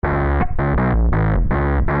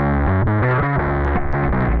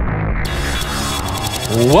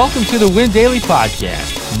Welcome to the Win Daily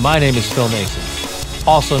Podcast. My name is Phil Mason,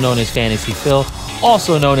 also known as Fantasy Phil,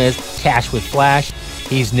 also known as Cash with Flash.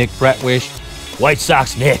 He's Nick Bretwish, White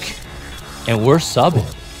Sox Nick. And we're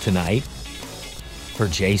subbing tonight for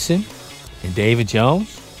Jason and David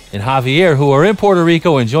Jones and Javier, who are in Puerto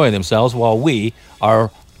Rico enjoying themselves while we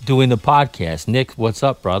are doing the podcast. Nick, what's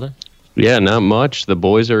up, brother? Yeah, not much. The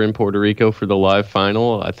boys are in Puerto Rico for the live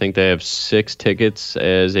final. I think they have 6 tickets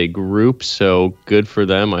as a group, so good for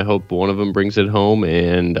them. I hope one of them brings it home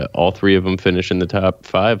and all 3 of them finish in the top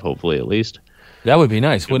 5, hopefully at least. That would be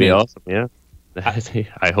nice, wouldn't it? Awesome, yeah.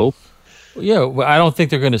 I hope. Yeah, I don't think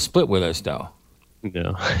they're going to split with us, though.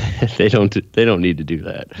 No, they don't need to do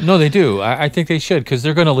that. No, they do. I think they should, because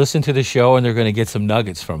they're going to listen to the show and they're going to get some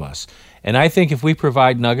nuggets from us. And I think if we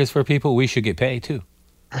provide nuggets for people, we should get paid, too.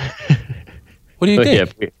 What do you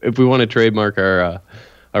think? Yeah, if we want to trademark our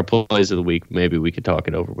plays of the week, maybe we could talk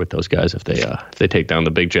it over with those guys if they take down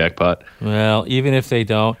the big jackpot. Well, even if they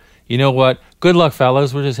don't, you know what? Good luck,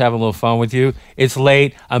 fellas. We're just having a little fun with you. It's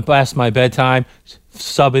late. I'm past my bedtime,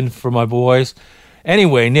 subbing for my boys.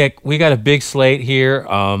 Anyway, Nick, we got a big slate here.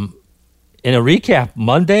 In a recap,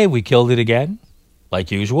 Monday we killed it again,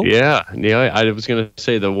 like usual. Yeah. I was going to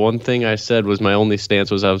say the one thing I said was my only stance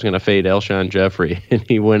was I was going to fade Alshon Jeffrey, and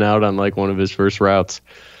he went out on like one of his first routes.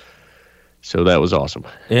 So that was awesome.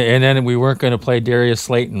 And then we weren't going to play Darius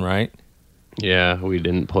Slayton, right? Yeah, we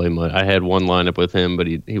didn't play much. I had one lineup with him, but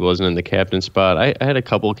he wasn't in the captain spot. I had a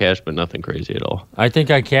couple cash, but nothing crazy at all. I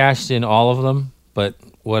think I cashed in all of them, but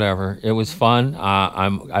whatever. It was fun.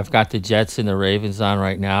 I've got the Jets and the Ravens on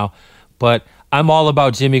right now, but I'm all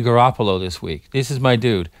about Jimmy Garoppolo this week. This is my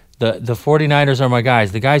dude. The 49ers are my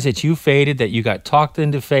guys. The guys that you faded, that you got talked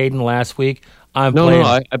into fading last week. I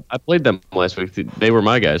played them last week. They were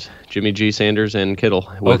my guys, Jimmy G, Sanders, and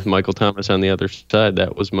Kittle, with Michael Thomas on the other side.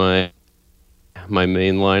 That was my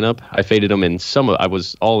main lineup. I faded them in I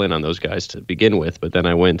was all in on those guys to begin with, but then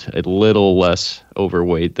I went a little less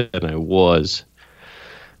overweight than I was.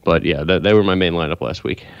 But yeah, they were my main lineup last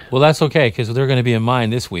week. Well, that's okay, because they're going to be in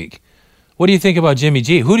mine this week. What do you think about Jimmy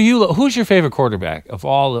G? Who's your favorite quarterback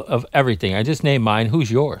of everything? I just named mine. Who's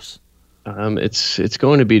yours? It's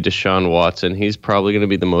going to be Deshaun Watson. He's probably going to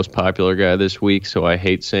be the most popular guy this week, so I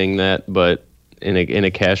hate saying that, but in a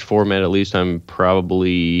cash format, at least I'm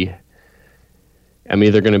either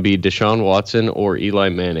going to be Deshaun Watson or Eli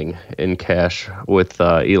Manning in cash with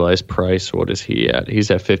Eli's price. What is he at? He's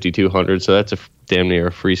at 5,200, so that's damn near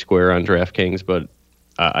a free square on DraftKings. But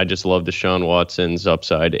I just love Deshaun Watson's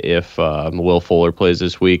upside. If Will Fuller plays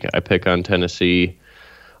this week, I pick on Tennessee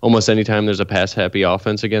almost anytime there's a pass-happy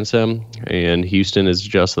offense against them, and Houston is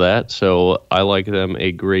just that. So I like them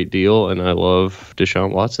a great deal, and I love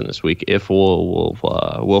Deshaun Watson this week if Will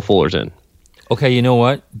Fuller's in. Okay, you know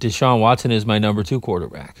what? Deshaun Watson is my number 2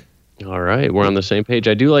 quarterback. All right, we're on the same page.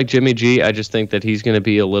 I do like Jimmy G. I just think that he's going to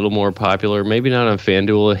be a little more popular. Maybe not on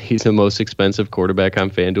FanDuel. He's the most expensive quarterback on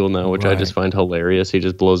FanDuel now, which I just find hilarious. He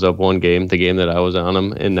just blows up one game, the game that I was on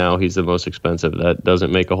him, and now he's the most expensive. That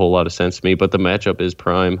doesn't make a whole lot of sense to me, but the matchup is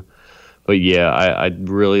prime. But yeah, I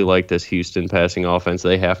really like this Houston passing offense.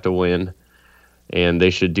 They have to win, and they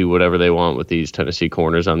should do whatever they want with these Tennessee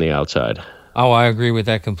corners on the outside. Oh, I agree with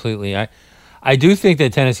that completely. I do think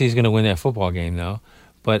that Tennessee's going to win that football game, though.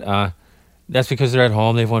 But that's because they're at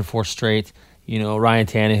home. They've won 4 straight. Ryan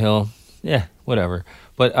Tannehill, yeah, whatever.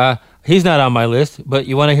 But he's not on my list. But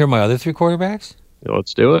you want to hear my other 3 quarterbacks? Yeah,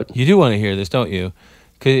 let's do it. You do want to hear this, don't you?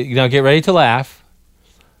 Now get ready to laugh.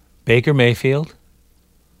 Baker Mayfield.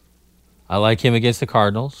 I like him against the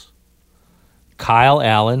Cardinals. Kyle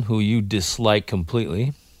Allen, who you dislike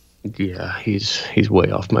completely. Yeah, he's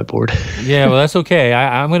way off my board. Yeah, well, that's okay.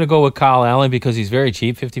 I'm going to go with Kyle Allen because he's very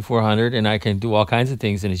cheap, $5,400, and I can do all kinds of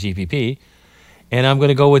things in a GPP. And I'm going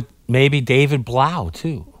to go with maybe David Blau,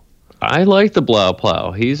 too. I like the Blau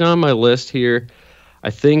plow. He's on my list here.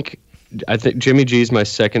 I think Jimmy G is my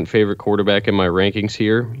second favorite quarterback in my rankings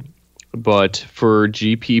here. But for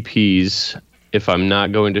GPPs, if I'm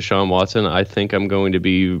not going to Deshaun Watson, I think I'm going to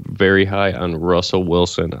be very high on Russell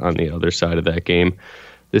Wilson on the other side of that game.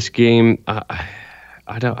 This game,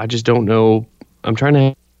 I just don't know. I'm trying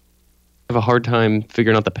to have a hard time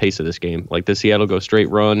figuring out the pace of this game. Like the Seattle go straight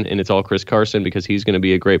run, and it's all Chris Carson because he's going to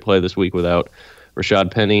be a great play this week without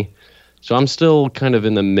Rashad Penny. So I'm still kind of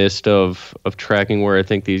in the midst of tracking where I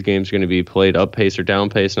think these games are going to be played up pace or down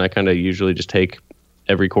pace, and I kind of usually just take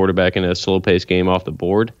every quarterback in a slow pace game off the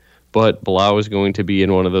board. But Blau is going to be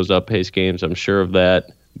in one of those up pace games. I'm sure of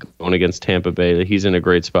that. Going against Tampa Bay, he's in a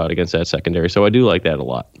great spot against that secondary. So I do like that a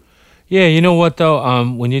lot. Yeah, you know what, though?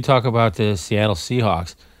 When you talk about the Seattle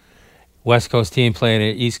Seahawks, West Coast team playing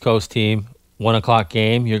an East Coast team, 1 o'clock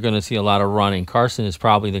game, you're going to see a lot of running. Carson is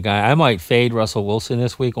probably the guy. I might fade Russell Wilson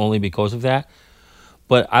this week only because of that,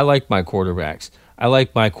 but I like my quarterbacks. I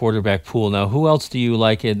like my quarterback pool. Now, who else do you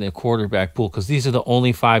like in the quarterback pool? Because these are the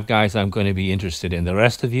only 5 guys I'm going to be interested in. The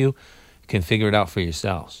rest of you can figure it out for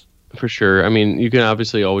yourselves. For sure. I mean, you can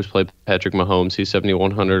obviously always play Patrick Mahomes. He's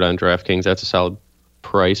 7,100 on DraftKings. That's a solid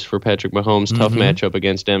price for Patrick Mahomes. Tough matchup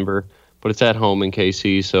against Denver, but it's at home in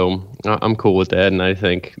KC, so I'm cool with that. And I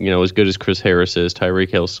think, as good as Chris Harris is,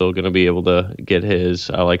 Tyreek Hill's still going to be able to get his.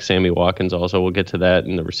 I like Sammy Watkins also. We'll get to that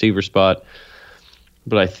in the receiver spot.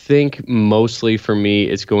 But I think mostly for me,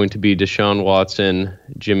 it's going to be Deshaun Watson,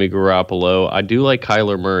 Jimmy Garoppolo. I do like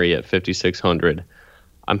Kyler Murray at 5,600.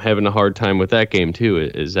 I'm having a hard time with that game, too.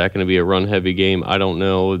 Is that going to be a run-heavy game? I don't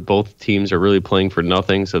know. Both teams are really playing for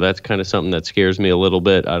nothing, so that's kind of something that scares me a little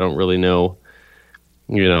bit. I don't really know.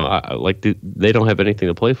 They don't have anything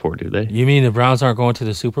to play for, do they? You mean the Browns aren't going to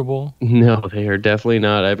the Super Bowl? No, they are definitely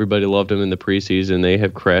not. Everybody loved them in the preseason. They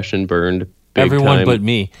have crashed and burned big Everyone time. but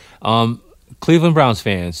me. Cleveland Browns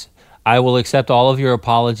fans, I will accept all of your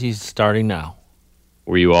apologies starting now.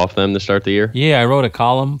 Were you off them to start the year? Yeah, I wrote a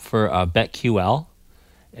column for BetQL,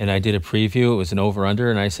 and I did a preview. It was an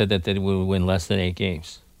over-under, and I said that they would win less than 8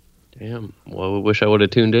 games. Damn. Well, I wish I would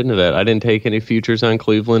have tuned into that. I didn't take any futures on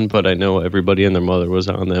Cleveland, but I know everybody and their mother was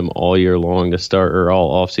on them all year long to start, or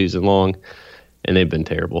all off-season long, and they've been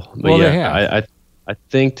terrible. But well, they have. I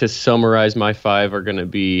think to summarize, my 5 are going to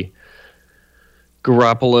be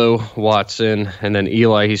Garoppolo, Watson, and then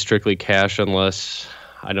Eli. He's strictly cash unless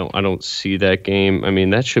I don't see that game. I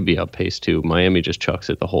mean, that should be up pace too. Miami just chucks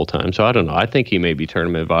it the whole time, so I don't know. I think he may be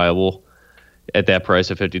tournament viable at that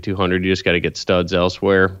price of 5,200. You just got to get studs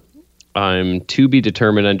elsewhere. I'm to be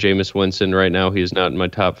determined on Jameis Winston right now. He is not in my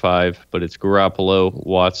top 5, but it's Garoppolo,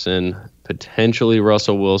 Watson, potentially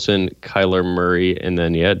Russell Wilson, Kyler Murray, and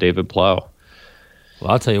then David Plow.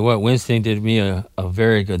 Well, I'll tell you what, Winston did me a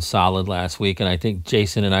very good solid last week, and I think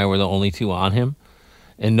Jason and I were the only 2 on him.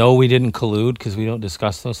 And no, we didn't collude because we don't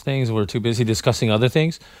discuss those things. We're too busy discussing other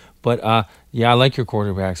things. But, I like your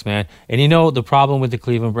quarterbacks, man. And the problem with the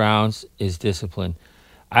Cleveland Browns is discipline.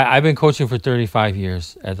 I've been coaching for 35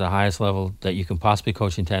 years at the highest level that you can possibly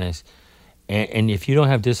coach in tennis. And if you don't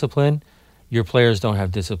have discipline, your players don't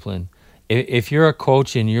have discipline. If you're a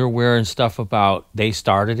coach and you're wearing stuff about they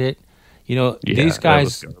started it, these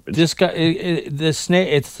guys, this guy, the snake,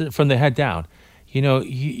 it's from the head down.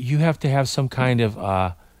 You have to have some kind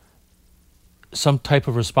of some type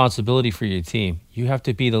of responsibility for your team. You have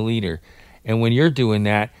to be the leader. And when you're doing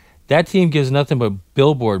that team gives nothing but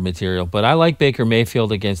billboard material. But I like Baker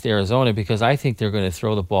Mayfield against Arizona because I think they're going to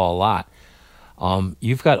throw the ball a lot.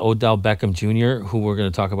 You've got Odell Beckham Jr., who we're going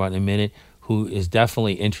to talk about in a minute, who is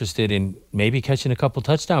definitely interested in maybe catching a couple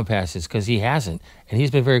touchdown passes because he hasn't, and he's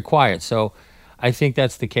been very quiet. So I think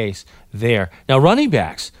that's the case there. Now, running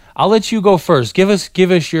backs, I'll let you go first. Give us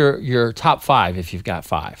your top 5 if you've got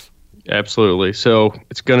 5. Absolutely. So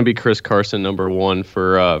it's going to be Chris Carson, number 1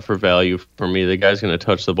 for value for me. The guy's going to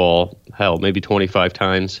touch the ball, maybe 25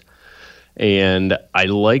 times. And I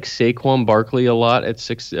like Saquon Barkley a lot at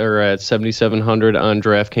 7,700 on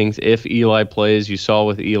DraftKings. If Eli plays, you saw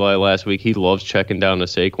with Eli last week, he loves checking down to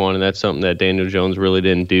Saquon, and that's something that Daniel Jones really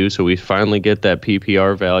didn't do. So we finally get that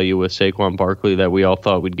PPR value with Saquon Barkley that we all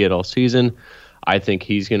thought we'd get all season. I think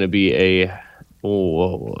he's going to be a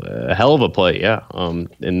hell of a play, yeah.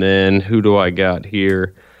 And then who do I got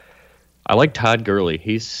here? I like Todd Gurley.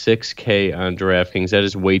 He's $6K on DraftKings. That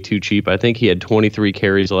is way too cheap. I think he had 23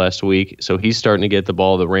 carries last week, so he's starting to get the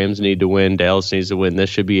ball. The Rams need to win. Dallas needs to win. This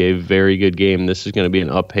should be a very good game. This is going to be an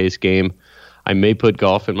up-paced game. I may put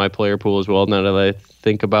Goff in my player pool as well now that I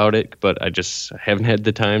think about it, but I just haven't had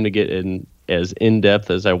the time to get as in-depth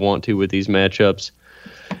as I want to with these matchups.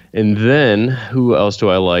 And then, who else do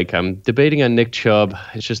I like? I'm debating on Nick Chubb.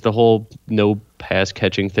 It's just the whole no pass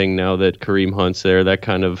catching thing now that Kareem Hunt's there. That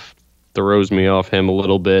kind of throws me off him a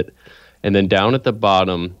little bit. And then down at the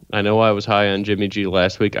bottom, I know I was high on Jimmy G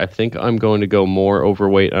last week. I think I'm going to go more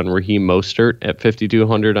overweight on Raheem Mostert at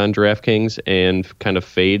 5,200 on DraftKings and kind of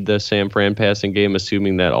fade the San Fran passing game,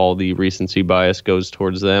 assuming that all the recency bias goes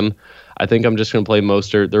towards them. I think I'm just going to play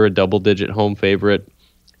Mostert. They're a double-digit home favorite.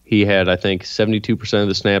 He had, I think, 72% of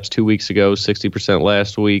the snaps 2 weeks ago, 60%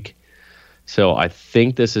 last week. So I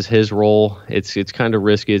think this is his role. It's kind of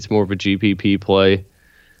risky. It's more of a GPP play.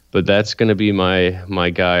 But that's going to be my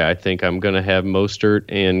guy. I think I'm going to have Mostert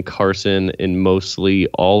and Carson in mostly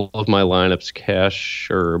all of my lineups, cash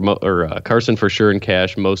or Carson for sure in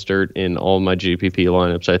cash, Mostert in all my GPP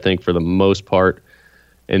lineups, I think, for the most part.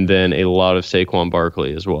 And then a lot of Saquon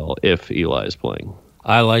Barkley as well, if Eli is playing.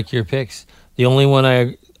 I like your picks. The only one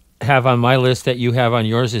I have on my list that you have on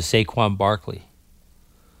yours is Saquon Barkley.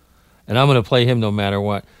 And I'm going to play him no matter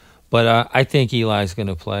what. But I think Eli's going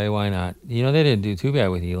to play. Why not? They didn't do too bad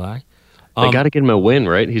with Eli. They got to get him a win,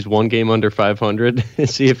 right? He's one game under 500.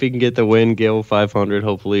 See if he can get the win, Gale 500,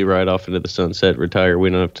 hopefully right off into the sunset, retire. We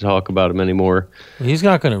don't have to talk about him anymore. He's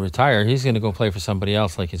not going to retire. He's going to go play for somebody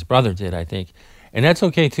else like his brother did, I think. And that's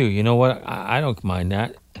okay, too. You know what? I don't mind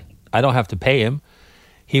that. I don't have to pay him.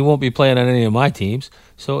 He won't be playing on any of my teams,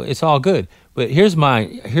 so it's all good. But here's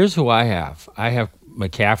who I have. I have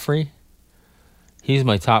McCaffrey. He's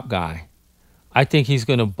my top guy. I think he's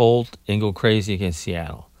going to bolt and go crazy against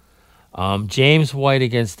Seattle. James White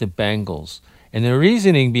against the Bengals. And the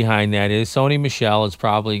reasoning behind that is Sony Michel is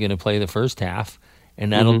probably going to play the first half,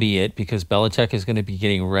 and that'll be it because Belichick is going to be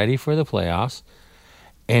getting ready for the playoffs.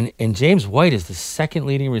 And James White is the second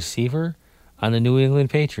leading receiver on the New England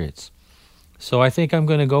Patriots. So I think I'm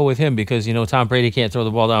going to go with him because, Tom Brady can't throw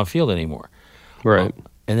the ball downfield anymore. Right.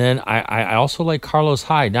 And then I also like Carlos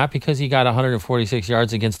Hyde, not because he got 146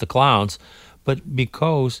 yards against the Clowns, but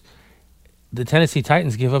because the Tennessee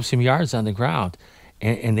Titans give up some yards on the ground,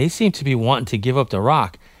 and they seem to be wanting to give up the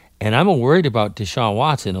rock. And I'm worried about Deshaun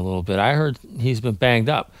Watson a little bit. I heard he's been banged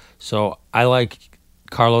up. So I like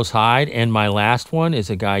Carlos Hyde, and my last one is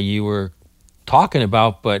a guy you were talking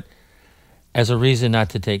about, but as a reason not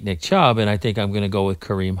to take Nick Chubb, and I think I'm going to go with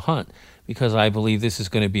Kareem Hunt because I believe this is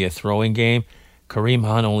going to be a throwing game. Kareem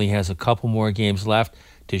Hunt only has a couple more games left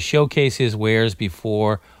to showcase his wares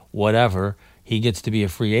before whatever he gets to be a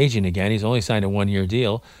free agent again. He's only signed a 1-year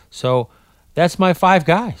deal. So that's my 5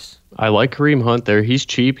 guys. I like Kareem Hunt there. He's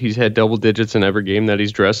cheap. He's had double digits in every game that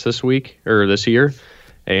he's dressed this year.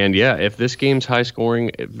 And yeah, if this game's high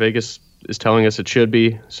scoring, Vegas is telling us it should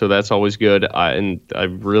be. So that's always good. I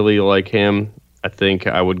really like him. I think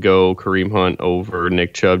I would go Kareem Hunt over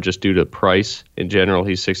Nick Chubb just due to price. In general,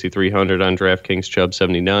 he's 6,300 on DraftKings, Chubb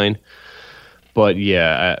 79. But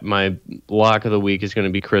yeah, my lock of the week is going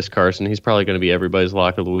to be Chris Carson. He's probably going to be everybody's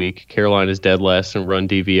lock of the week. Carolina's dead last in run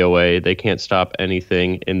DVOA. They can't stop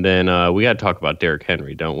anything. And then we got to talk about Derrick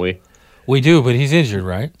Henry, don't we? We do, but he's injured,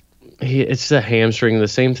 right? It's the hamstring, the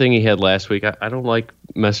same thing he had last week. I don't like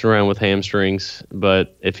messing around with hamstrings,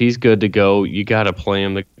 but if he's good to go, you got to play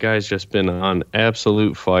him. The guy's just been on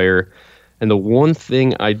absolute fire. And the one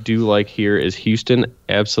thing I do like here is Houston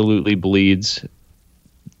absolutely bleeds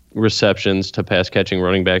receptions to pass-catching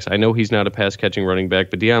running backs. I know he's not a pass-catching running back,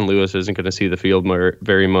 but Deion Lewis isn't going to see the field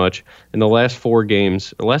very much. In the last 5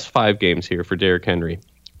 games here for Derrick Henry,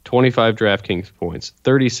 25 DraftKings points,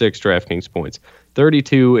 36 DraftKings points,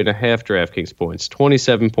 32.5 DraftKings points,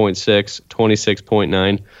 27.6,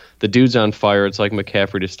 26.9. The dude's on fire. It's like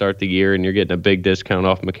McCaffrey to start the year, and you're getting a big discount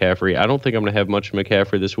off McCaffrey. I don't think I'm going to have much of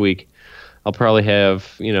McCaffrey this week. I'll probably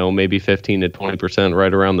have, maybe 15 to 20%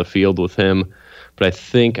 right around the field with him. But I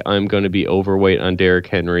think I'm going to be overweight on Derrick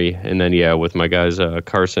Henry. And then, with my guys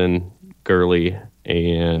Carson, Gurley,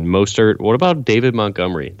 and Mostert. What about David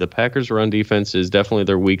Montgomery? The Packers' run defense is definitely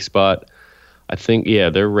their weak spot. I think,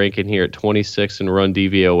 they're ranking here at 26 in run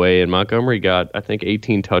DVOA. And Montgomery got, I think,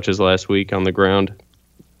 18 touches last week on the ground.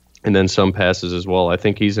 And then some passes as well. I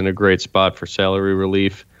think he's in a great spot for salary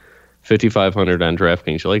relief. 5,500 on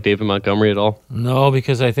DraftKings. You like David Montgomery at all? No,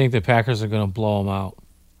 because I think the Packers are going to blow him out.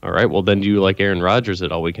 All right, well, then do you like Aaron Rodgers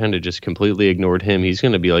at all? We kind of just completely ignored him. He's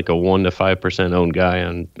going to be like a 1 to 5% owned guy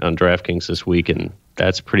on DraftKings this week, and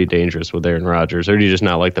that's pretty dangerous with Aaron Rodgers. Or do you just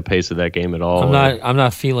not like the pace of that game at all? I'm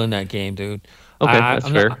not feeling that game, dude. Okay, that's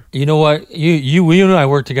fair. You know what? You and I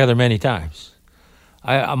worked together many times.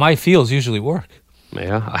 My feels usually work.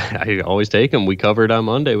 Yeah, I always take him. We covered on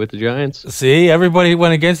Monday with the Giants. See, everybody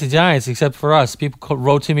went against the Giants except for us. People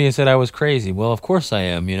wrote to me and said I was crazy. Well, of course I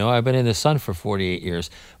am. I've been in the sun for 48 years.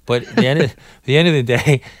 But at the end of the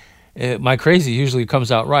day, my crazy usually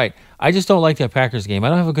comes out right. I just don't like that Packers game. I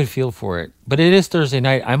don't have a good feel for it. But it is Thursday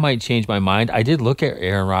night. I might change my mind. I did look at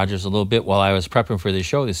Aaron Rodgers a little bit while I was prepping for the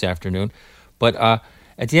show this afternoon. But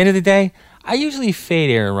at the end of the day, I usually fade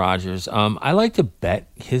Aaron Rodgers. I like to bet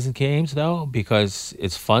his games, though, because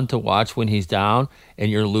it's fun to watch when he's down and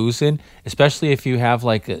you're losing, especially if you have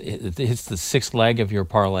it's the sixth leg of your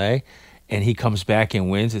parlay and he comes back and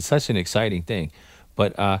wins. It's such an exciting thing.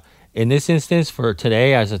 But in this instance, for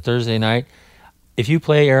today as a Thursday night, if you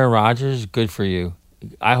play Aaron Rodgers, good for you.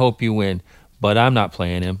 I hope you win, but I'm not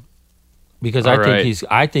playing him because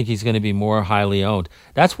I think he's going to be more highly owned.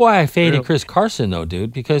 That's why I faded Chris Carson, though,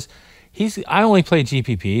 dude, because I only play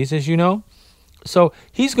GPPs, as you know, so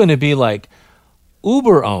he's going to be like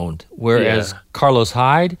uber owned, whereas Carlos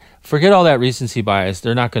Hyde, forget all that recency bias.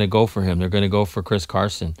 They're not going to go for him. They're going to go for Chris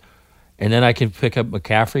Carson. and then I can pick up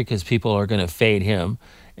McCaffrey because people are going to fade him,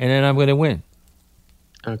 and then I'm going to win.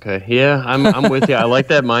 Okay, yeah, I'm with you. I like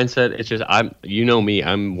that mindset. It's just you know me,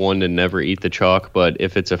 I'm one to never eat the chalk. But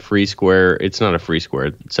if it's a free square, it's not a free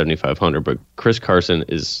square, 7,500. But Chris Carson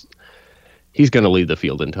he's going to lead the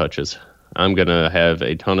field in touches. I'm going to have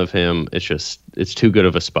a ton of him. It's too good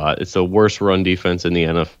of a spot. It's the worst run defense in the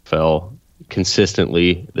NFL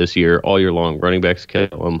consistently this year, all year long. Running backs kill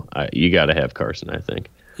him. You got to have Carson, I think.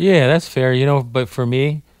 Yeah, that's fair. But for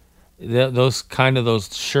me, those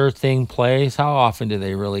sure thing plays, how often do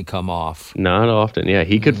they really come off? Not often. Yeah,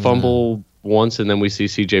 he could fumble once, and then we see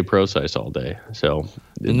C.J. Prosise all day. So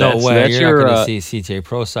no way, you're not going to see C.J.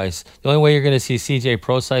 Prosise. The only way you're going to see C.J.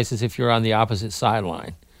 Prosise is if you're on the opposite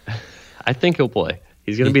sideline. I think he'll play.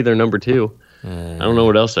 He's going to be their number 2. I don't know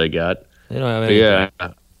what else I got. They don't have anything.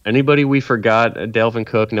 Yeah. Anybody we forgot, Dalvin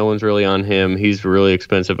Cook, no one's really on him. He's really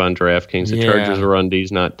expensive on DraftKings. The Chargers run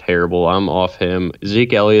D's not terrible. I'm off him.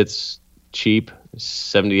 Zeke Elliott's cheap,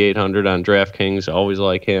 7,800 on DraftKings. Always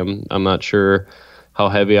like him. I'm not sure how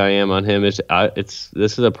heavy I am on him. This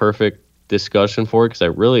is a perfect discussion for it because I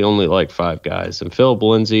really only like 5 guys. And Philip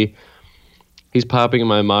Lindsay, he's popping in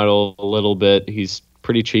my model a little bit. He's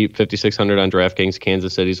pretty cheap, 5,600 on DraftKings.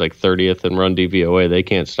 Kansas City's like 30th in run DVOA. They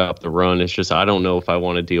can't stop the run. It's just I don't know if I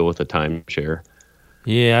want to deal with a timeshare.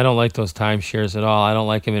 Yeah, I don't like those timeshares at all. I don't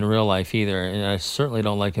like him in real life either, and I certainly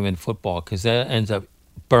don't like him in football because that ends up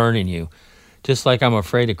burning you. Just like I'm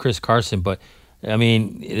afraid of Chris Carson, but I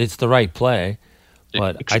mean it's the right play.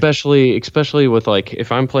 But especially with like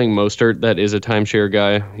if I'm playing Mostert, that is a timeshare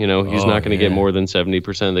guy. He's not going to get more than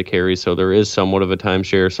 70% of the carries, so there is somewhat of a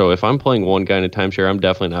timeshare. So if I'm playing one guy in a timeshare, I'm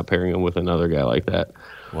definitely not pairing him with another guy like that.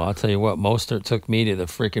 Well, I'll tell you what, Mostert took me to the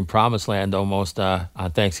freaking promised land almost on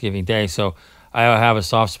Thanksgiving Day, so I have a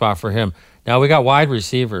soft spot for him. Now we got wide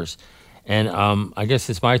receivers, and I guess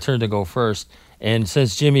it's my turn to go first. And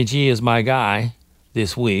since Jimmy G is my guy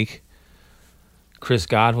this week, Chris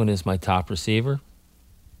Godwin is my top receiver.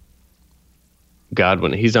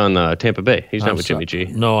 Godwin, he's on Tampa Bay. He's not with Jimmy G.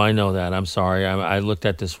 No, I know that. I'm sorry. I looked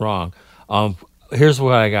at this wrong. Here's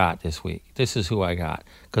what I got this week. This is who I got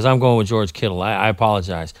because I'm going with George Kittle. I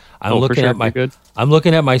apologize. I'm looking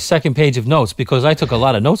at my second page of notes because I took a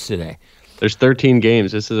lot of notes today. There's 13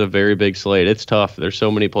 games. This is a very big slate. It's tough. There's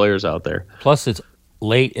so many players out there. Plus, it's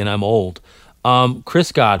late and I'm old.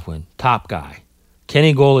 Chris Godwin, top guy.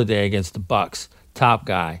 Kenny Golladay against the Bucks, top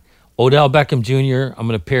guy. Odell Beckham Jr., I'm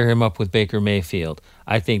going to pair him up with Baker Mayfield.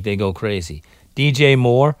 I think they go crazy. DJ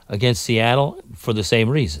Moore against Seattle for the same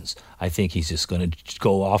reasons. I think he's just going to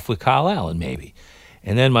go off with Kyle Allen maybe.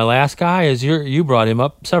 And then my last guy is you brought him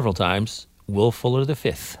up several times, Will Fuller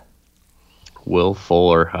V. Will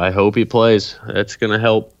Fuller. I hope he plays. That's going to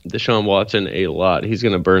help Deshaun Watson a lot. He's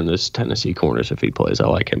going to burn this Tennessee corners if he plays. I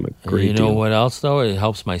like him a great deal. You know what else, though? It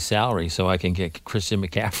helps my salary so I can get Christian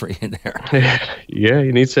McCaffrey in there. Yeah,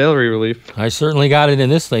 you need salary relief. I certainly got it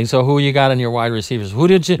in this thing. So who you got in your wide receivers?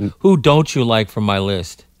 Who don't you like from my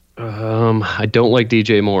list? I don't like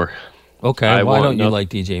DJ Moore. Okay, why don't you like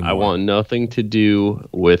DJ Moore? I want nothing to do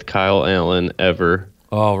with Kyle Allen ever.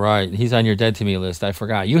 Oh, right. He's on your dead to me list. I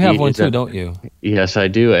forgot. You have one too, don't you? Yes, I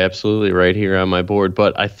do. Absolutely, right here on my board.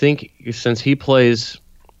 But I think since he plays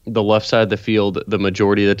the left side of the field the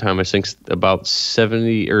majority of the time, I think about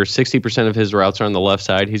 70 or 60% of his routes are on the left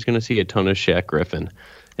side, he's going to see a ton of Shaq Griffin.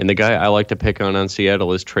 And the guy I like to pick on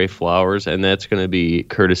Seattle is Trey Flowers, and that's going to be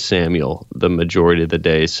Curtis Samuel the majority of the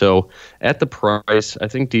day. So at the price, I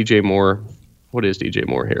think DJ Moore. What is DJ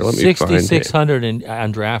Moore here? Let me find it. 6,600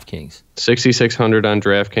 on DraftKings. 6,600 on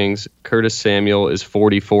DraftKings. Curtis Samuel is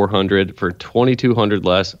 4,400 for 2,200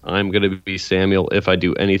 less. I'm going to be Samuel if I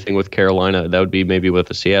do anything with Carolina. That would be maybe with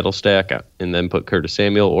a Seattle stack and then put Curtis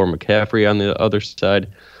Samuel or McCaffrey on the other side,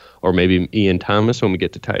 or maybe Ian Thomas when we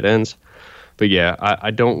get to tight ends. But yeah,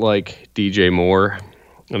 I don't like DJ Moore,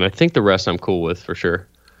 and I think the rest I'm cool with for sure.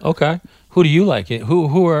 Okay, who do you like?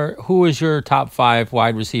 Who is your top 5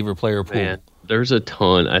 wide receiver player pool? Man. There's a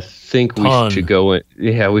ton. I think we should go in.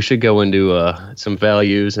 Yeah, we should go into some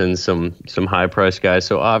values and some high price guys.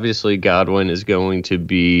 So obviously Godwin is going to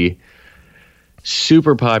be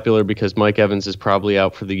super popular because Mike Evans is probably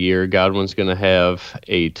out for the year. Godwin's going to have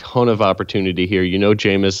a ton of opportunity here.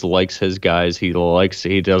 Jameis likes his guys. He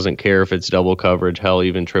doesn't care if it's double coverage, hell,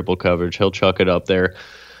 even triple coverage. He'll chuck it up there.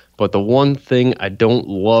 But the one thing I don't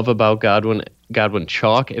love about Godwin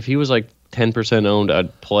chalk, if he was like 10% owned,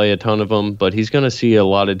 I'd play a ton of them, but he's going to see a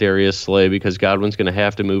lot of Darius Slay because Godwin's going to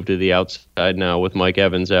have to move to the outside now with Mike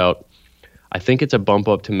Evans out. I think it's a bump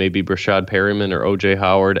up to maybe Brashad Perryman or O.J.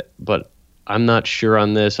 Howard, but I'm not sure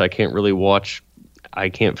on this. I can't really watch. I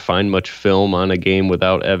can't find much film on a game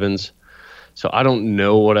without Evans. So I don't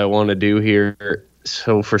know what I want to do here.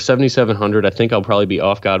 So for 7,700, I think I'll probably be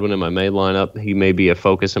off Godwin in my main lineup. He may be a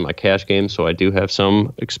focus in my cash game, so I do have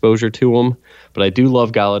some exposure to him. But I do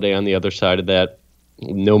love Galladay on the other side of that.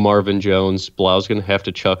 No Marvin Jones. Blau's going to have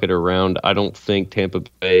to chuck it around. I don't think Tampa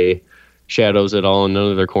Bay shadows at all, and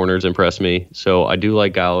none of their corners impress me. So I do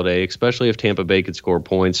like Galladay, especially if Tampa Bay could score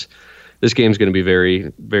points. This game's going to be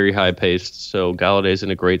very, very high-paced, so Galladay's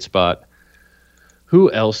in a great spot. Who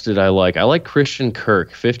else did I like? I like Christian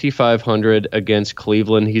Kirk, 5,500 against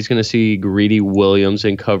Cleveland. He's going to see Greedy Williams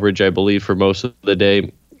in coverage, I believe, for most of the day,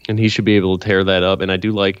 and he should be able to tear that up. And I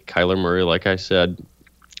do like Kyler Murray, like I said.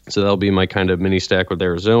 So that'll be my kind of mini stack with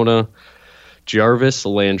Arizona. Jarvis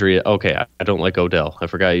Landry. Okay, I don't like Odell. I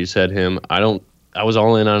forgot you said him. I was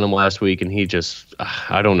all in on him last week, and he just,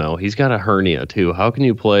 I don't know. He's got a hernia, too. How can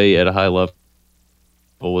you play at a high level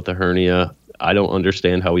with a hernia? I don't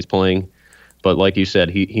understand how he's playing. But like you said,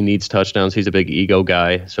 he needs touchdowns. He's a big ego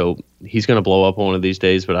guy, so he's going to blow up one of these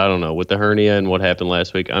days. But I don't know. With the hernia and what happened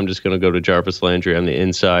last week, I'm just going to go to Jarvis Landry on the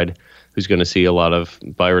inside, who's going to see a lot of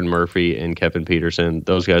Byron Murphy and Kevin Peterson.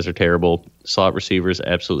 Those guys are terrible. Slot receivers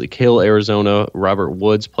absolutely kill Arizona. Robert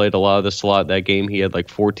Woods played a lot of the slot that game. He had like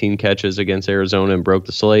 14 catches against Arizona and broke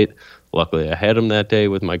the slate. Luckily, I had him that day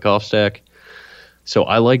with my golf stack. So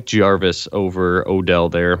I like Jarvis over Odell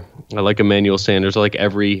there. I like Emmanuel Sanders. I like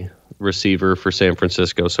every receiver for San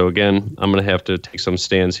Francisco. So again, I'm going to have to take some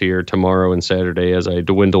stands here tomorrow and Saturday as I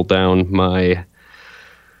dwindle down my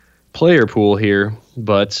player pool here.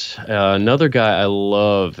 But another guy I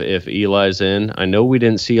love if Eli's in. I know we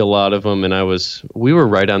didn't see a lot of him, and we were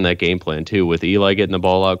right on that game plan too, with Eli getting the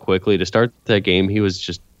ball out quickly. To start that game, he was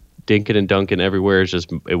just dinking and dunking everywhere.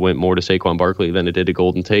 It went more to Saquon Barkley than it did to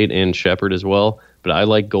Golden Tate and Shepard as well. But I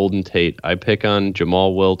like Golden Tate. I pick on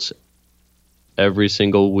Jamal Wiltz every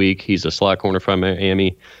single week. He's a slot corner from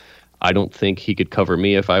Miami. I don't think he could cover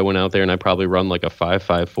me if I went out there, and I probably run like a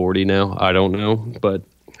 5.40 now. I don't know, but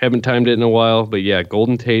haven't timed it in a while. But yeah,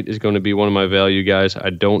 Golden Tate is going to be one of my value guys.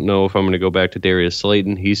 I don't know if I'm going to go back to Darius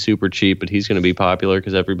Slayton. He's super cheap, but he's going to be popular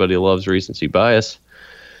because everybody loves recency bias.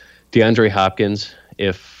 DeAndre Hopkins,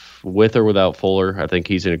 if with or without Fuller, I think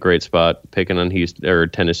he's in a great spot. Picking on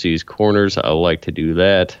Tennessee's corners, I like to do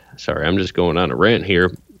that. Sorry, I'm just going on a rant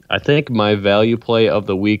here. I think my value play of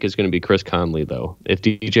the week is going to be Chris Conley, though. If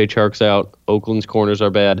DJ Chark's out, Oakland's corners are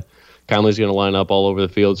bad. Conley's going to line up all over the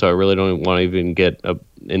field, so I really don't want to even get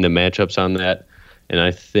in the matchups on that. And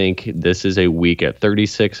I think this is a week at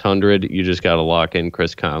 3,600. You just got to lock in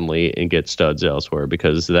Chris Conley and get studs elsewhere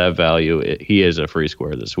because that value, he is a free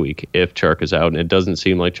square this week if Chark is out. And it doesn't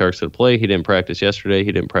seem like Chark's going to play. He didn't practice yesterday.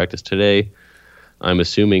 He didn't practice today. I'm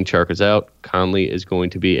assuming Chark is out. Conley is going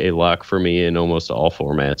to be a lock for me in almost all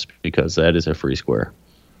formats because that is a free square.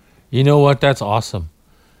 You know what? That's awesome.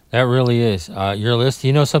 That really is. Your list,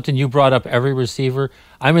 you know something? You brought up every receiver.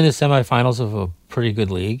 I'm in the semifinals of a pretty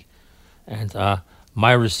good league. And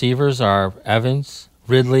my receivers are Evans,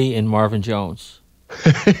 Ridley, and Marvin Jones.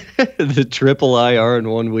 The triple IR in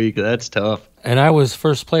 1 week. That's tough. And I was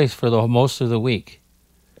first place for the most of the week.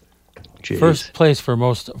 Jeez. First place for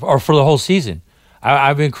the whole season.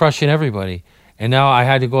 I've been crushing everybody. And now I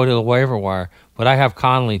had to go to the waiver wire. But I have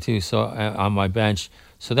Conley, too, so on my bench.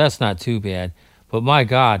 So that's not too bad. But my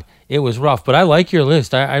God, it was rough. But I like your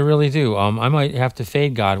list. I really do. I might have to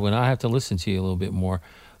fade Godwin. I have to listen to you a little bit more.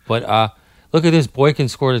 But look at this. Boykin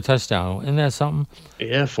scored a touchdown. Isn't that something?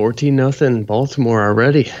 Yeah, 14-0 Baltimore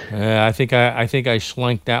already. I think I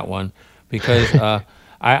schlanked that one because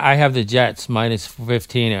I have the Jets minus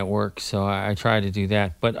 15 at work, so I tried to do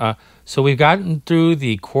that. But so we've gotten through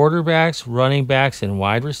the quarterbacks, running backs, and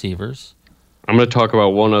wide receivers. I'm going to talk about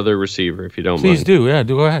one other receiver, if you don't mind. Please do. Yeah,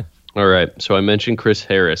 go ahead. All right. So I mentioned Chris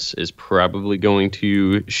Harris is probably going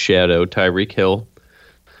to shadow Tyreek Hill.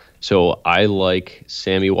 So I like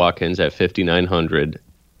Sammy Watkins at 5,900.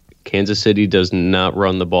 Kansas City does not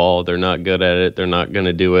run the ball. They're not good at it. They're not going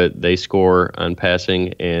to do it. They score on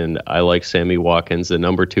passing, and I like Sammy Watkins, the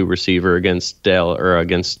number 2 receiver against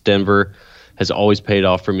Denver. Has always paid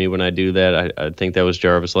off for me when I do that. I think that was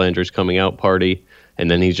Jarvis Landry's coming out party,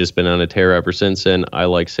 and then he's just been on a tear ever since then. I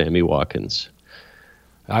like Sammy Watkins.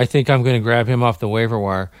 I think I'm going to grab him off the waiver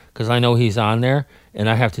wire because I know he's on there, and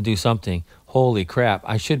I have to do something. Holy crap!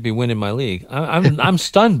 I should be winning my league. I'm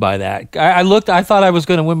stunned by that. I looked. I thought I was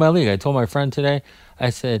going to win my league. I told my friend today. I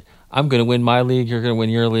said, I'm going to win my league. You're going to win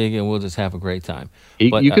your league, and we'll just have a great time.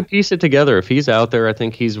 You could piece it together. If he's out there, I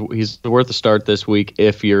think he's worth a start this week.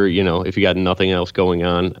 If if you got nothing else going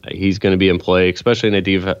on, he's going to be in play, especially in a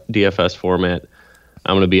DFS format.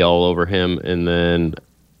 I'm going to be all over him, and then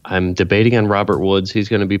I'm debating on Robert Woods. He's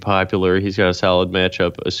going to be popular. He's got a solid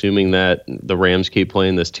matchup. Assuming that the Rams keep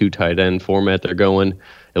playing this 2 tight end format they're going,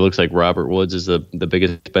 it looks like Robert Woods is the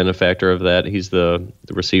biggest benefactor of that. He's the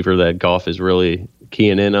receiver that Goff is really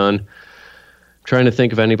keying in on. Trying to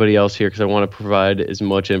think of anybody else here because I want to provide as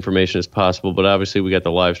much information as possible. But obviously, we got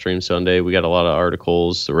the live stream Sunday. We got a lot of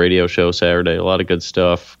articles, the radio show Saturday, a lot of good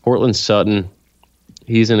stuff. Cortland Sutton,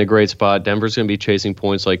 he's in a great spot. Denver's going to be chasing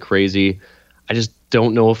points like crazy. I just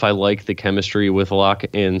don't know if I like the chemistry with Locke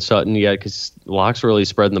and Sutton yet because Locke's really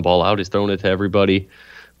spreading the ball out. He's throwing it to everybody.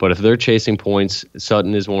 But if they're chasing points,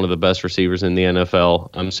 Sutton is one of the best receivers in the NFL.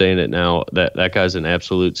 I'm saying it now. That guy's an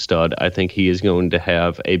absolute stud. I think he is going to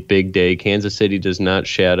have a big day. Kansas City does not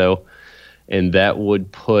shadow. And that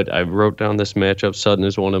would I wrote down this matchup. Sutton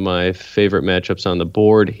is one of my favorite matchups on the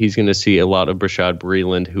board. He's going to see a lot of Brashad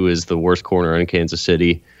Breeland, who is the worst corner in Kansas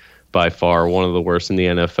City. By far, one of the worst in the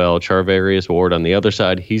NFL. Charvarius Ward on the other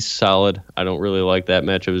side, he's solid. I don't really like that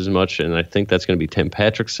matchup as much, and I think that's going to be Tim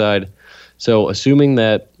Patrick's side. So assuming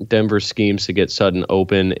that Denver schemes to get Sutton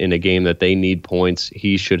open in a game that they need points,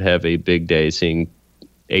 he should have a big day, seeing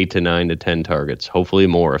 8 to 9 to 10 targets, hopefully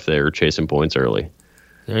more if they're chasing points early.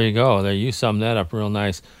 There you go. There, you summed that up real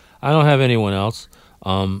nice. I don't have anyone else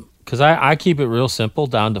because I keep it real simple,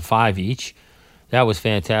 down to 5 each. That was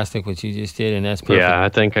fantastic what you just did, and that's perfect. Yeah, I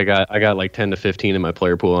think I got like 10 to 15 in my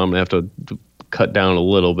player pool. I'm going to have to cut down a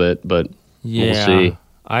little bit, but we'll see.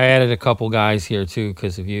 I added a couple guys here, too,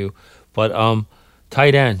 because of you. But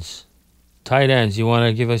tight ends. You want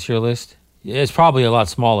to give us your list? It's probably a lot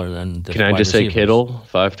smaller than the Can I just receivers. say Kittle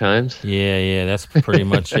 5 times? Yeah, that's pretty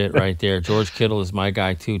much it right there. George Kittle is my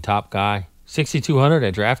guy, too, top guy. 6,200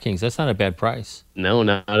 at DraftKings. That's not a bad price. No,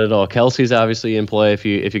 not at all. Kelsey's obviously in play. If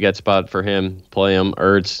you get spot for him, play him.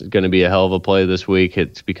 Ertz going to be a hell of a play this week.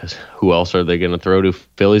 It's because who else are they going to throw to?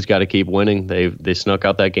 Philly's got to keep winning. They snuck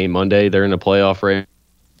out that game Monday. They're in a playoff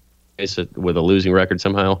race with a losing record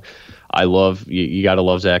somehow. You got to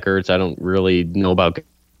love Zach Ertz. I don't really know about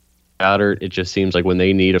Goddard. It just seems like when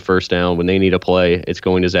they need a first down, when they need a play, it's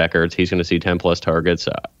going to Zach Ertz. He's going to see 10 plus targets.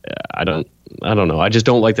 I don't know. I just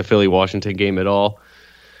don't like the Philly-Washington game at all.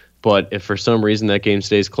 But if for some reason that game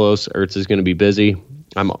stays close, Ertz is going to be busy.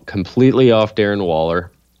 I'm completely off Darren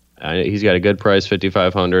Waller. He's got a good price,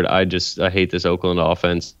 5,500. I hate this Oakland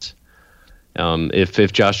offense.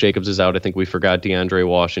 If Josh Jacobs is out, I think we forgot DeAndre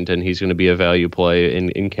Washington. He's going to be a value play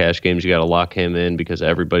in cash games. You got to lock him in because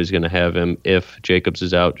everybody's going to have him. If Jacobs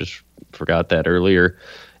is out, just forgot that earlier.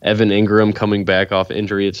 Evan Ingram coming back off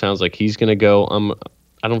injury. It sounds like he's going to go.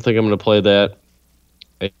 I don't think I'm going to play that.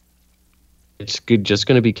 It's just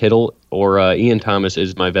going to be Kittle or Ian Thomas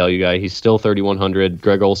is my value guy. He's still 3,100.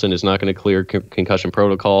 Greg Olsen is not going to clear concussion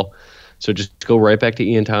protocol. So just go right back to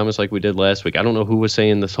Ian Thomas like we did last week. I don't know who was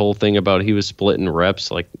saying this whole thing about he was splitting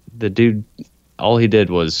reps. Like the dude, all he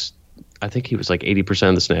did was, I think he was like 80%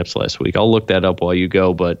 of the snaps last week. I'll look that up while you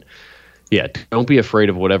go. But yeah, don't be afraid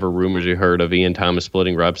of whatever rumors you heard of Ian Thomas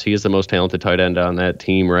splitting reps. He is the most talented tight end on that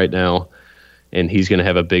team right now. And he's going to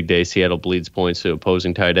have a big day. Seattle bleeds points to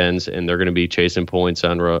opposing tight ends, and they're going to be chasing points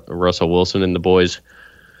on Russell Wilson and the boys.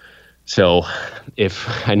 So if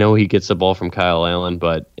I know he gets the ball from Kyle Allen,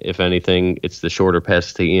 but if anything, it's the shorter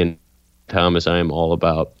pass to Ian Thomas I am all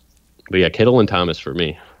about. But yeah, Kittle and Thomas for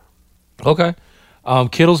me. Okay.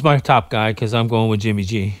 Kittle's my top guy because I'm going with Jimmy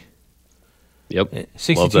G. Yep.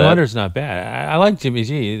 6,200 is not bad. I like Jimmy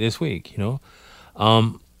G this week, I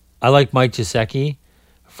like Mike Gesicki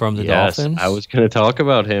from the Dolphins. I was going to talk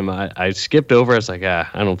about him. I skipped over. I was like, I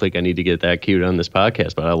don't think I need to get that cute on this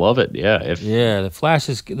podcast, but I love it. Yeah. The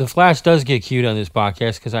Flash does get cute on this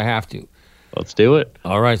podcast because I have to. Let's do it.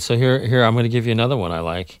 All right, so here I'm going to give you another one I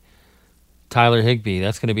like. Tyler Higbee.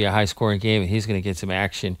 That's going to be a high-scoring game, and he's going to get some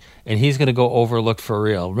action, and he's going to go overlooked for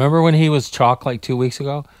real. Remember when he was chalk like 2 weeks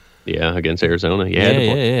ago? Yeah, against Arizona.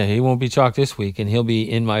 Yeah. He won't be chalk this week, and he'll be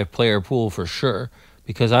in my player pool for sure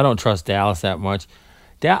because I don't trust Dallas that much.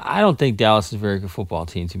 I don't think Dallas is a very good football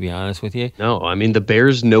team, to be honest with you. No, I mean, the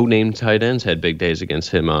Bears' no-name tight ends had big days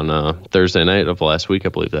against him on Thursday night of last week, I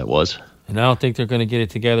believe that was. And I don't think they're going to get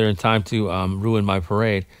it together in time to ruin my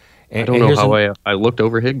parade. I don't know how I looked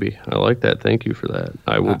over Higbee. I like that. Thank you for that.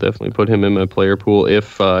 I will definitely put him in my player pool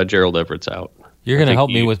if Gerald Everett's out. You're going to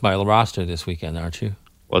help me with my roster this weekend, aren't you?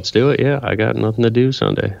 Let's do it, yeah. I got nothing to do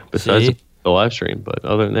Sunday besides the live stream. But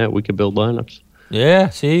other than that, we could build lineups. Yeah,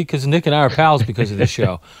 see, because Nick and I are pals because of this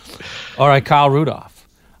show. All right, Kyle Rudolph.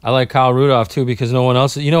 I like Kyle Rudolph, too, because no one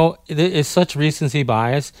else... it's such recency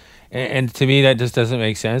bias, and to me that just doesn't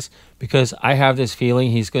make sense because I have this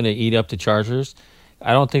feeling he's going to eat up the Chargers.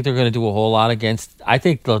 I don't think they're going to do a whole lot against... I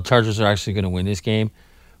think the Chargers are actually going to win this game,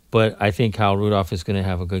 but I think Kyle Rudolph is going to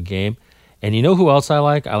have a good game. And you know who else I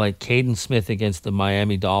like? I like Caden Smith against the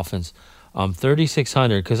Miami Dolphins.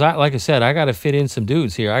 3,600, because like I said, I got to fit in some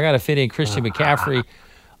dudes here. I got to fit in Christian McCaffrey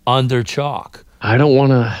under chalk. I don't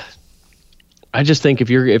want to. I just think if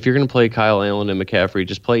you're going to play Kyle Allen and McCaffrey,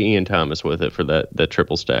 just play Ian Thomas with it for that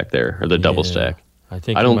triple stack there, or the double stack. I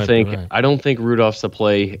don't think Rudolph's the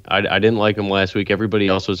play. I didn't like him last week. Everybody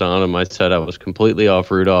else was on him. I said I was completely off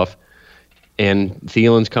Rudolph. And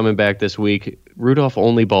Thielen's coming back this week. Rudolph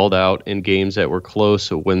only balled out in games that were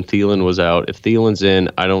close when Thielen was out. If Thielen's in,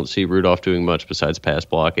 I don't see Rudolph doing much besides pass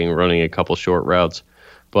blocking, running a couple short routes.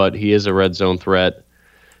 But he is a red zone threat.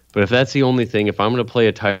 But if that's the only thing, if I'm going to play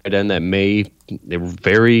a tight end that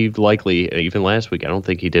very likely, even last week, I don't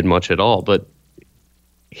think he did much at all, but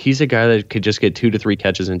he's a guy that could just get 2 to 3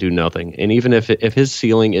 catches and do nothing. And even if his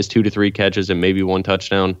ceiling is 2 to 3 catches and maybe 1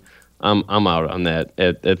 touchdown, I'm out on that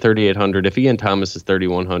at 3,800. If Ian Thomas is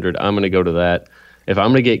 3,100, I'm going to go to that. If I'm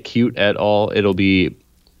going to get cute at all, it'll be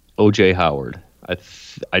O.J. Howard. I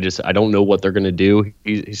don't know what they're going to do.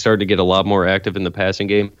 He started to get a lot more active in the passing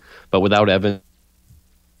game, but without Evans,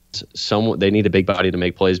 they need a big body to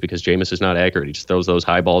make plays because Jameis is not accurate. He just throws those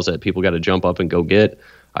high balls that people got to jump up and go get.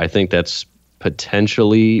 I think that's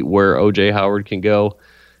potentially where O.J. Howard can go.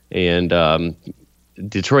 And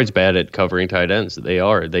Detroit's bad at covering tight ends. They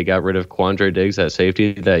are. They got rid of Quandre Diggs, that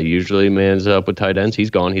safety that usually mans up with tight ends. He's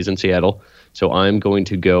gone. He's in Seattle. So I'm going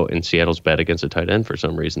to go, and Seattle's bad against a tight end for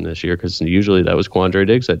some reason this year because usually that was Quandre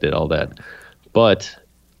Diggs that did all that. But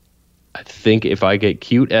I think if I get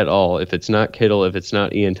cute at all, if it's not Kittle, if it's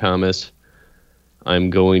not Ian Thomas, I'm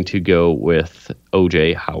going to go with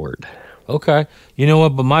O.J. Howard. Okay. You know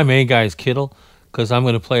what? But my main guy is Kittle because I'm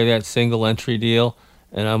going to play that single entry deal,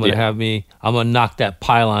 and I'm going to I'm going to knock that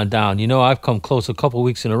pylon down. You know, I've come close a couple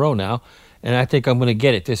weeks in a row now, and I think I'm going to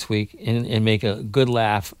get it this week and make a good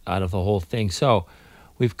laugh out of the whole thing. So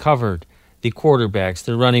we've covered the quarterbacks,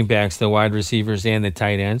 the running backs, the wide receivers, and the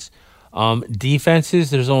tight ends. Defenses,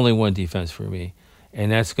 there's only one defense for me,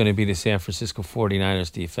 and that's going to be the San Francisco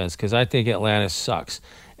 49ers defense because I think Atlanta sucks,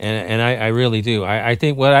 and I really do. I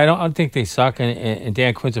don't think they suck, and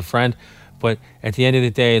Dan Quinn's a friend, but at the end of the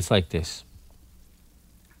day, it's like this.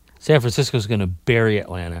 San Francisco's going to bury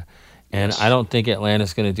Atlanta, and I don't think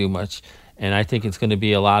Atlanta's going to do much, and I think it's going to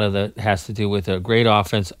be a lot of that has to do with a great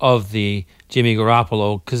offense of the Jimmy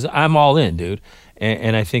Garoppolo because I'm all in, dude.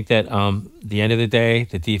 And I think that the end of the day,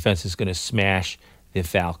 the defense is going to smash the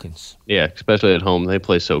Falcons. Yeah, especially at home. They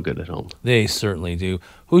play so good at home. They certainly do.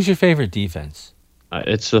 Who's your favorite defense?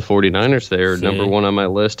 It's the 49ers. They're number one on my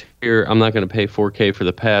list here. I'm not going to pay $4K for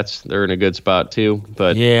the Pats. They're in a good spot, too.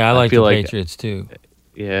 But yeah, I like the Patriots, too.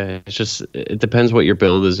 Yeah, it's just it depends what your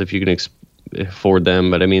build is if you can afford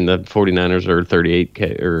them. But, I mean, the 49ers are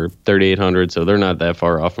 38K or 3,800, so they're not that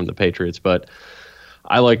far off from the Patriots. But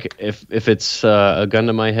I like if it's a gun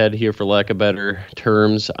to my head here, for lack of better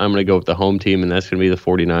terms, I'm going to go with the home team, and that's going to be the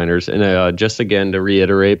 49ers. And just again to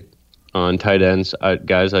reiterate on tight ends,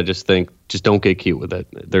 guys, I just think just don't get cute with it.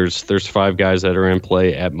 There's 5 guys that are in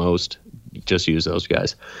play at most. Just use those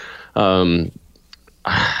guys. I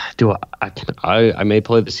may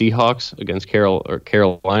play the Seahawks against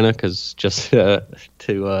Carolina because just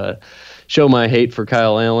to show my hate for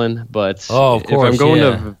Kyle Allen. But of course, if I'm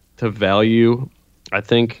going to value, I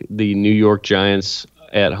think the New York Giants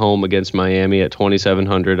at home against Miami at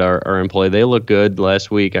 2,700 are in play. They look good last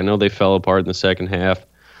week. I know they fell apart in the second half,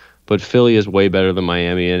 but Philly is way better than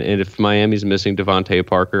Miami. And if Miami's missing Devontae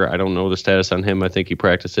Parker, I don't know the status on him. I think he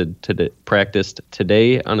practiced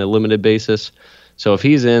today on a limited basis. So if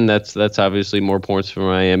he's in, that's obviously more points for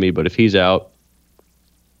Miami. But if he's out,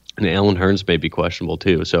 and Allen Hurns may be questionable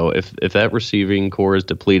too. So if that receiving core is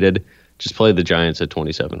depleted, just play the Giants at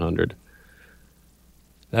 2,700.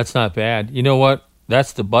 That's not bad. You know what?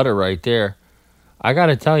 That's the butter right there. I got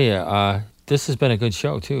to tell you, this has been a good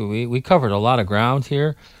show, too. We covered a lot of ground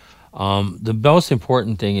here. The most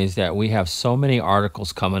important thing is that we have so many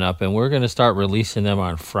articles coming up, and we're going to start releasing them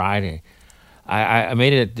on Friday. I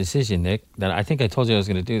made a decision, Nick, that I think I told you I was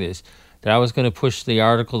going to do this, that I was going to push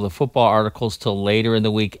the football articles till later in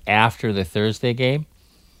the week after the Thursday game,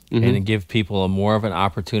 and give people more of an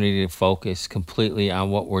opportunity to focus completely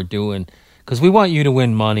on what we're doing. Because we want you to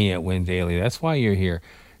win money at Win Daily. That's why you're here.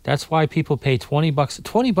 That's why people pay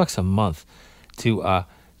 $20 a month to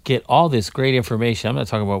get all this great information. I'm not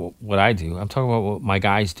talking about what I do. I'm talking about what my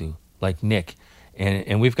guys do, like Nick.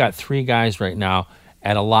 And we've got 3 guys right now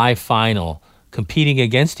at a live final competing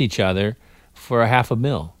against each other for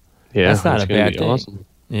 $500,000. Yeah, that's not a bad thing. Awesome.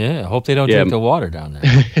 Yeah, I hope they don't drink the water down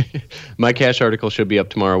there. My cash article should be up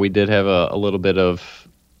tomorrow. We did have a little bit of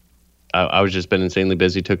I was just been insanely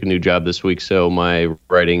busy, took a new job this week, so my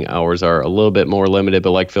writing hours are a little bit more limited.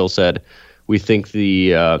 But like Phil said, we think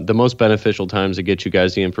the most beneficial times to get you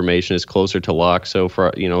guys the information is closer to lock. So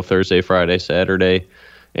for Thursday, Friday, Saturday,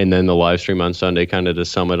 and then the live stream on Sunday, kind of to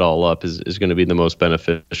sum it all up, is going to be the most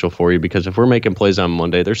beneficial for you. Because if we're making plays on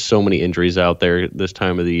Monday, there's so many injuries out there this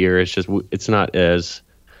time of the year. It's not as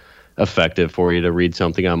effective for you to read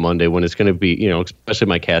something on Monday when it's going to be, especially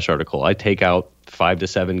my cash article. I take out 5 to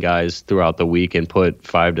 7 guys throughout the week and put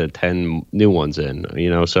 5 to 10 new ones in,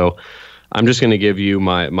 so I'm just going to give you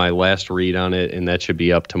my last read on it, and that should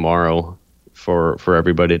be up tomorrow for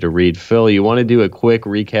everybody to read. Phil, you want to do a quick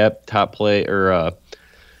recap, top play,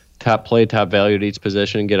 top value at each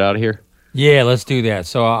position and get out of here? Yeah, let's do that.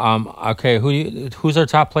 So, okay, who's our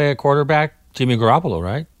top player at quarterback? Jimmy Garoppolo,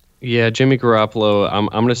 right? Yeah, Jimmy Garoppolo. I'm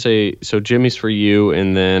going to say, so Jimmy's for you,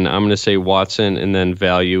 and then I'm going to say Watson, and then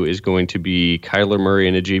value is going to be Kyler Murray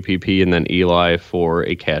in a GPP, and then Eli for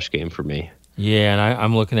a cash game for me. Yeah, and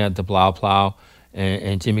I'm looking at the Plow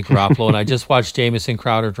and Jimmy Garoppolo, and I just watched Jamison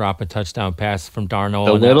Crowder drop a touchdown pass from Darnold.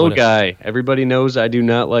 The little guy. Everybody knows I do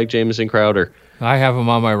not like Jamison Crowder. I have him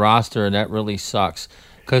on my roster, and that really sucks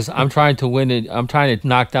because I'm trying to win it. I'm trying to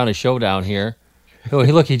knock down a showdown here.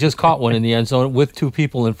 Look, he just caught one in the end zone with 2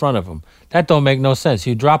 people in front of him. That don't make no sense.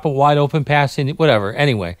 You drop a wide open pass in, whatever.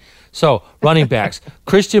 Anyway, so running backs,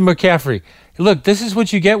 Christian McCaffrey. Look, this is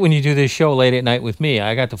what you get when you do this show late at night with me.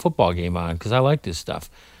 I got the football game on because I like this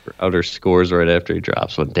stuff. Crowder scores right after he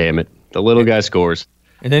drops one. Damn it. The little guy scores.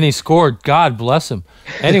 And then he scored. God bless him.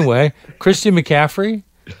 Anyway, Christian McCaffrey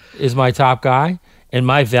is my top guy, and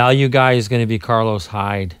my value guy is going to be Carlos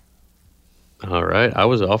Hyde. All right. I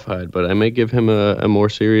was off Hyde, but I may give him a more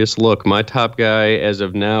serious look. My top guy, as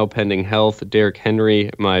of now, pending health, Derrick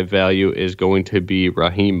Henry. My value is going to be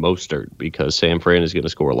Raheem Mostert because San Fran is going to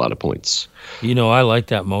score a lot of points. I like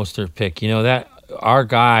that Mostert pick. That our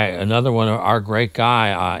guy, another one, our great guy,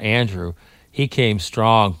 Andrew, he came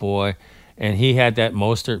strong, boy, and he had that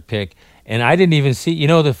Mostert pick. And I didn't even see,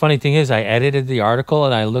 the funny thing is I edited the article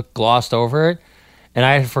and I glossed over it. And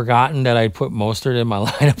I had forgotten that I put Mostert in my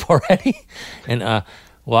lineup already. And,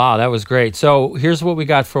 wow, that was great. So here's what we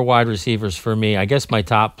got for wide receivers for me. I guess my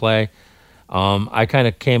top play, I kind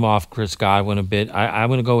of came off Chris Godwin a bit. I'm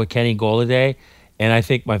going to go with Kenny Golladay. And I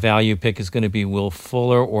think my value pick is going to be Will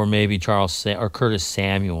Fuller or maybe or Curtis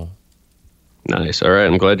Samuel. Nice. All right.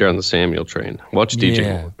 I'm glad you're on the Samuel train. Watch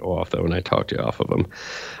DJ go off, though, when I talked you off of him.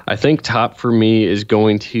 I think top for me is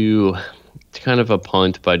going to... It's kind of a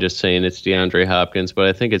punt by just saying it's DeAndre Hopkins, but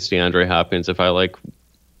I think it's DeAndre Hopkins. If I like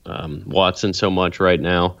Watson so much right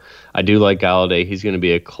now, I do like Golladay. He's going to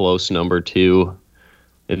be a close number 2.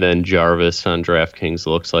 And then Jarvis on DraftKings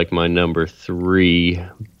looks like my number 3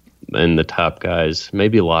 and the top guys.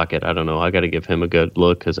 Maybe Lockett. I don't know. I got to give him a good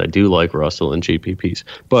look because I do like Russell and GPPs.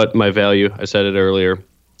 But my value, I said it earlier,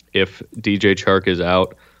 if DJ Chark is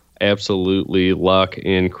out, absolutely lock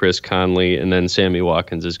in Chris Conley, and then Sammy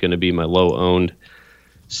Watkins is going to be my low-owned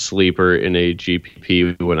sleeper in a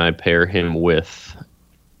GPP when I pair him with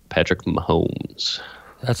Patrick Mahomes.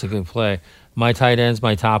 That's a good play. My tight ends,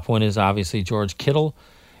 my top one is obviously George Kittle,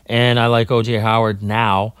 and I like O.J. Howard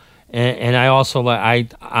now. And I also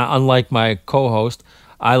like, unlike my co-host,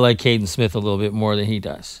 I like Caden Smith a little bit more than he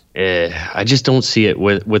does. I just don't see it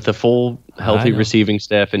with the full healthy receiving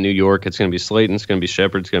staff in New York. It's going to be Slayton, it's going to be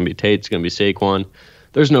Shepard, it's going to be Tate, it's going to be Saquon.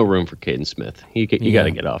 There's no room for Caden Smith. You got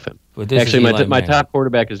to get off him. Actually, my top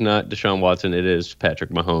quarterback is not Deshaun Watson. It is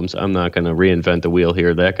Patrick Mahomes. I'm not going to reinvent the wheel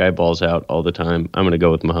here. That guy balls out all the time. I'm going to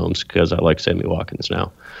go with Mahomes because I like Sammy Watkins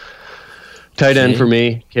now. Tight end for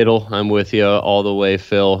me, Kittle. I'm with you all the way,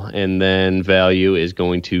 Phil. And then value is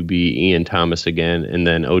going to be Ian Thomas again, and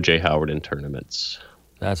then O.J. Howard in tournaments.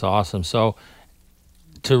 That's awesome. So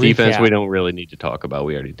to defense, recap, we don't really need to talk about.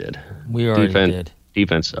 We already did. Did.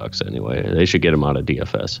 Defense sucks anyway. They should get him out of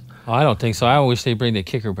DFS. Oh, I don't think so. I wish they bring the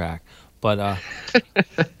kicker back. But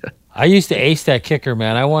I used to ace that kicker,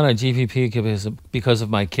 man. I won a GPP because of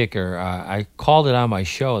my kicker. I called it on my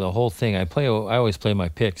show, the whole thing. I always play my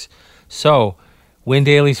picks. So, Win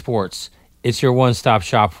Daily Sports, it's your one-stop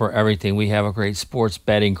shop for everything. We have a great sports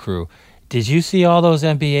betting crew. Did you see all those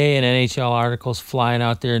NBA and NHL articles flying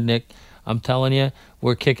out there, Nick? I'm telling you,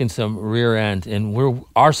 we're kicking some rear end, and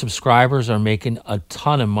our subscribers are making a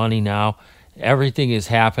ton of money now. Everything is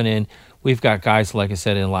happening. We've got guys, like I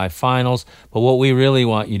said, in live finals. But what we really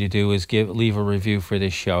want you to do is leave a review for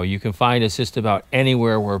this show. You can find us just about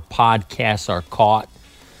anywhere where podcasts are caught.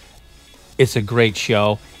 It's a great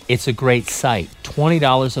show. It's a great site.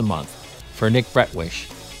 $20 a month for Nick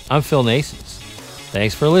Bretwish. I'm Phil Nasons.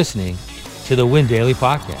 Thanks for listening to the Win Daily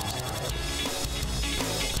Podcast.